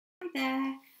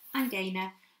there, I'm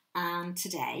Dana, and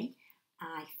today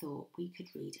I thought we could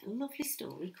read a lovely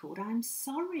story called I'm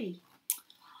Sorry.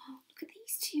 Oh, look at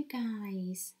these two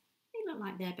guys. They look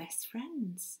like they're best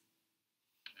friends.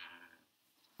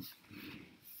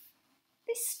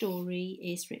 This story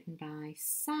is written by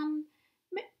Sam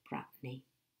McBratney.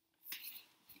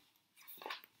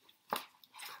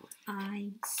 It's called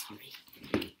I'm Sorry.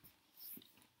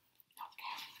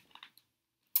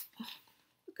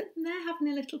 Look at them there having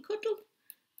a little cuddle.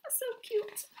 That's so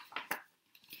cute.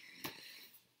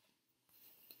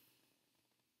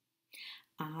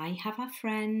 I have a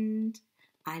friend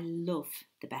I love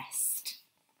the best.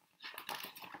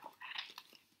 Look,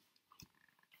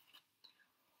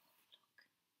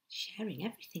 sharing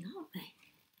everything, aren't they?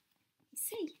 You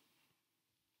see,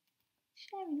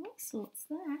 sharing all sorts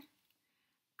there.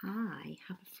 I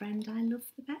have a friend I love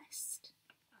the best.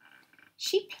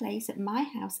 She plays at my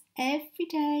house every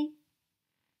day,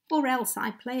 or else I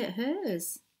play at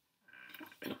hers.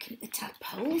 Looking at the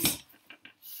tadpoles.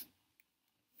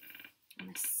 And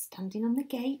they're standing on the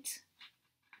gate,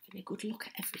 having a good look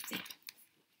at everything.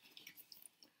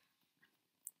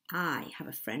 I have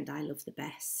a friend I love the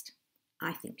best.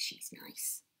 I think she's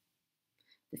nice.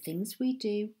 The things we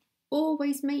do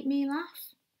always make me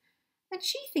laugh, and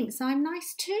she thinks I'm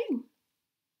nice too.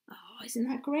 Oh, isn't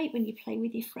that great when you play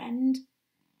with your friend?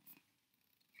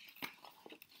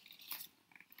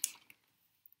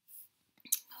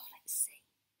 Oh, let's see.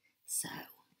 So,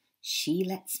 she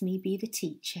lets me be the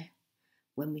teacher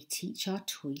when we teach our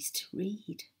toys to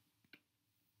read.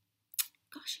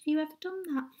 Gosh, have you ever done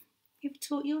that? You ever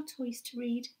taught your toys to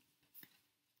read?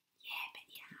 Yeah, I bet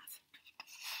you have.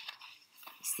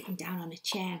 You're sitting down on a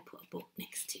chair and put a book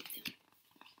next to them.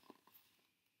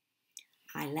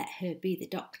 I let her be the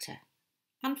doctor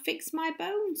and fix my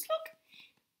bones. Look,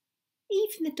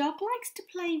 even the dog likes to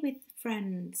play with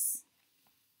friends.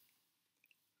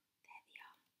 There they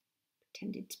are,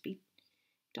 pretending to be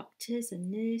doctors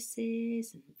and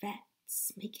nurses and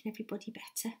vets, making everybody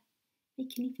better,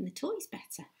 making even the toys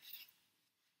better.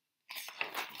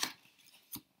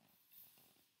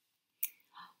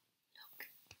 Oh, look,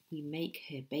 we make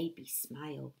her baby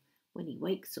smile when he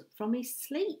wakes up from his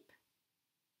sleep.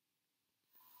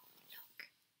 Look,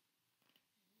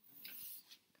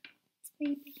 it's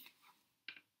baby.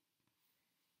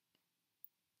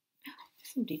 Oh,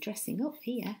 somebody dressing up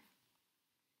here.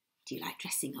 Do you like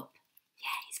dressing up?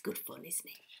 Yeah, it's good fun, isn't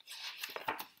it?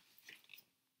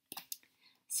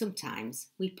 Sometimes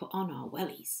we put on our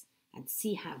wellies and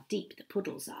see how deep the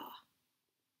puddles are.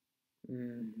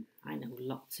 I know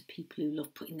lots of people who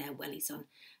love putting their wellies on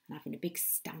and having a big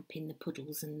stamp in the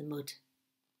puddles and the mud.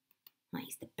 That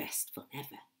is the best fun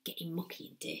ever, getting mucky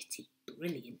and dirty.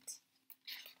 Brilliant.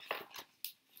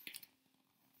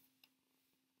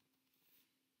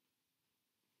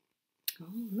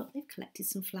 Oh, look, they've collected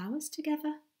some flowers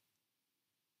together.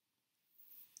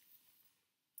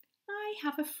 I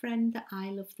have a friend that I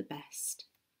love the best.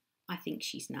 I think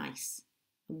she's nice.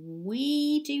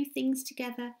 We do things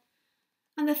together,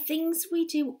 and the things we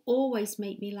do always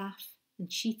make me laugh,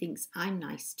 and she thinks I'm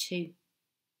nice too.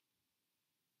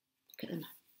 Look at them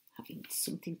having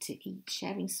something to eat,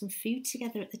 sharing some food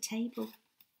together at the table.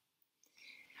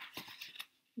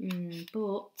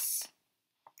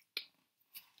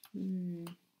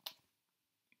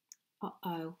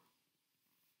 Uh-oh.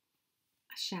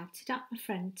 I shouted at my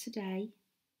friend today.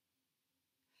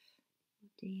 Oh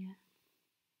dear.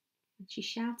 And she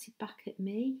shouted back at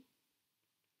me.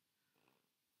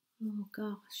 Oh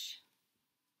gosh.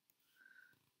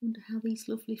 Wonder how these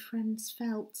lovely friends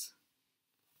felt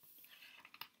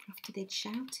after they'd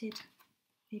shouted.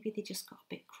 Maybe they just got a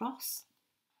bit cross.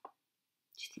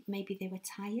 Do you think maybe they were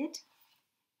tired?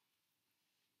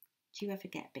 Do you ever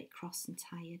get a bit cross and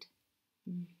tired?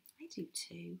 I do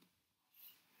too.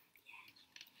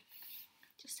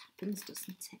 Just happens,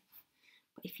 doesn't it?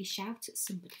 But if you shout at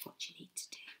somebody, what do you need to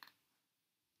do?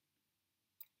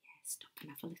 Yeah, stop and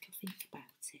have a little think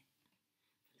about it.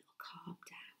 A little calm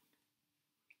down.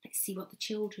 Let's see what the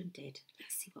children did.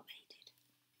 Let's see what they did.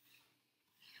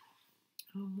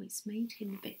 Oh, it's made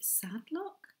him a bit sad,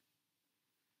 look.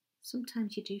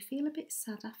 Sometimes you do feel a bit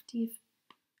sad after you've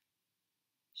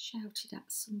shouted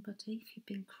at somebody, if you've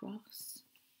been cross.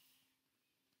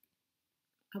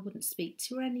 I wouldn't speak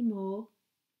to her anymore.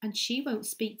 And she won't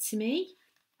speak to me.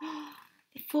 Oh,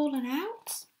 they've fallen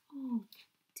out. Oh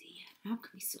dear, how can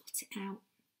we sort it out?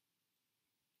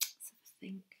 Let's have a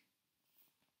think.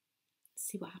 Let's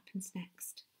see what happens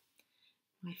next.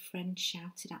 My friend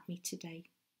shouted at me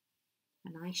today,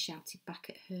 and I shouted back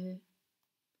at her.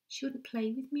 She wouldn't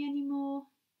play with me anymore,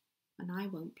 and I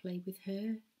won't play with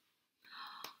her.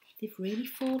 They've really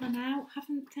fallen out,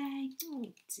 haven't they?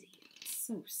 Oh dear, it's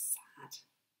so sad.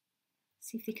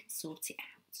 See if they can sort it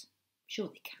out. I'm sure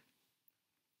they can.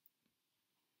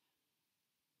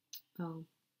 Oh, I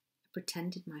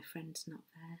pretended my friend's not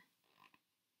there.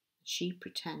 She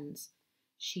pretends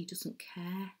she doesn't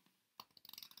care.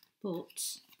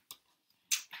 But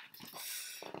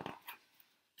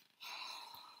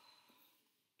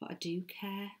I do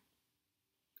care.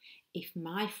 If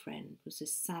my friend was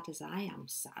as sad as I am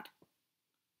sad,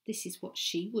 this is what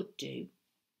she would do.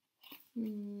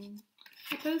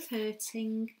 They're both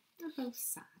hurting, they're both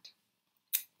sad.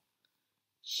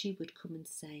 She would come and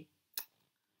say,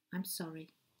 I'm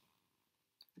sorry.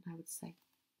 And I would say,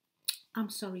 I'm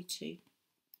sorry too.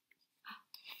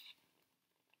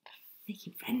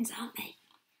 Making friends, aren't they?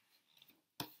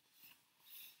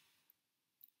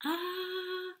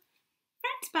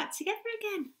 Friends back together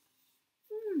again.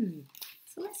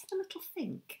 So let's have a little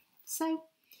think. So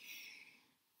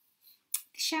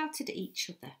they shouted at each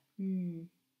other. Then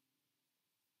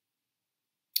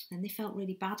they felt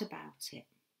really bad about it.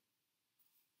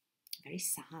 Very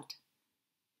sad.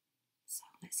 So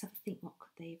let's have a think, what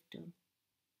could they have done?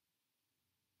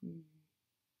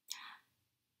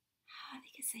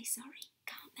 They can say sorry,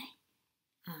 can't they?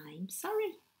 I'm sorry.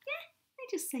 Yeah, they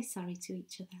just say sorry to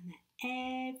each other and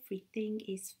then everything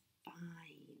is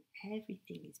fine.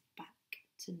 Everything is back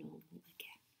to normal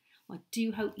again. Well, I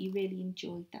do hope you really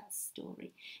enjoyed that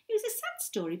story. It was a sad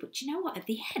story, but you know what? At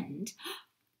the end,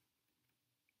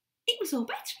 it was all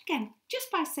better again,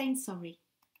 just by saying sorry.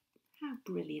 How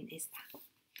brilliant is that?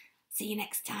 See you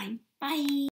next time. Bye.